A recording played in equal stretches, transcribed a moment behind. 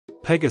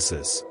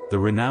Pegasus, the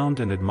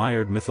renowned and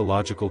admired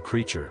mythological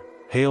creature,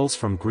 hails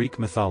from Greek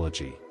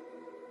mythology.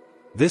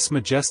 This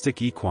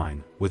majestic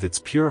equine, with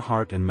its pure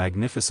heart and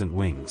magnificent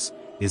wings,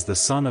 is the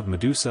son of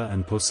Medusa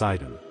and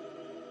Poseidon.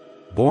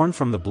 Born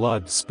from the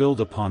blood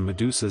spilled upon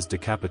Medusa's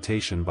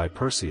decapitation by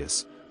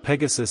Perseus,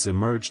 Pegasus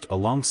emerged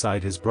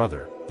alongside his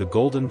brother, the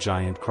golden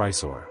giant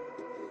Chrysaor.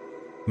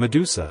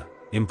 Medusa,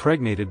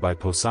 impregnated by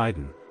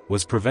Poseidon,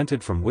 was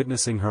prevented from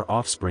witnessing her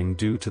offspring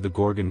due to the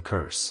Gorgon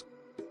curse.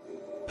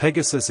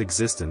 Pegasus'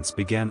 existence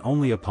began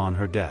only upon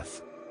her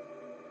death.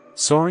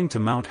 Soaring to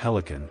Mount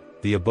Helicon,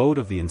 the abode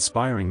of the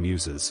inspiring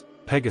muses,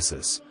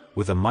 Pegasus,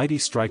 with a mighty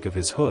strike of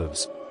his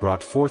hooves,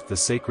 brought forth the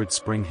sacred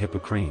spring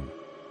Hippocrene.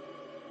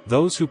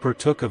 Those who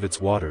partook of its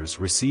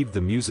waters received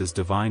the muses'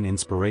 divine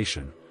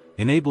inspiration,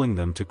 enabling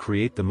them to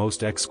create the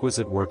most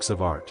exquisite works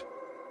of art.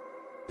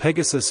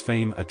 Pegasus'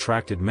 fame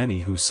attracted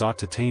many who sought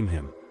to tame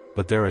him,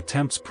 but their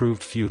attempts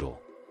proved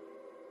futile.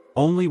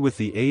 Only with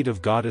the aid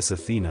of goddess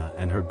Athena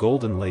and her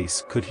golden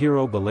lace could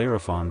hero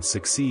Bellerophon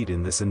succeed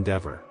in this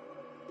endeavor.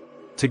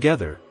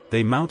 Together,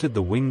 they mounted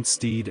the winged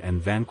steed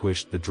and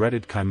vanquished the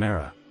dreaded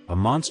Chimera, a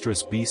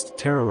monstrous beast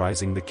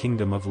terrorizing the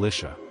kingdom of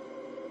Lycia.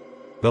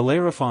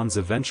 Bellerophon's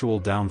eventual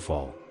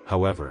downfall,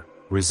 however,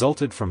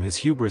 resulted from his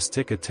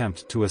hubristic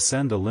attempt to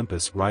ascend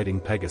Olympus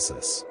riding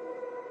Pegasus.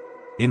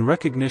 In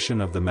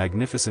recognition of the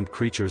magnificent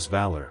creature's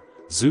valor,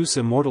 Zeus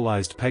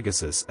immortalized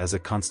Pegasus as a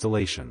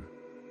constellation.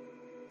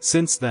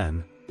 Since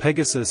then,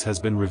 Pegasus has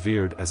been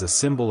revered as a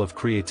symbol of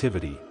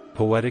creativity,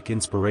 poetic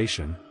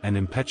inspiration, and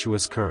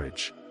impetuous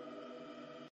courage.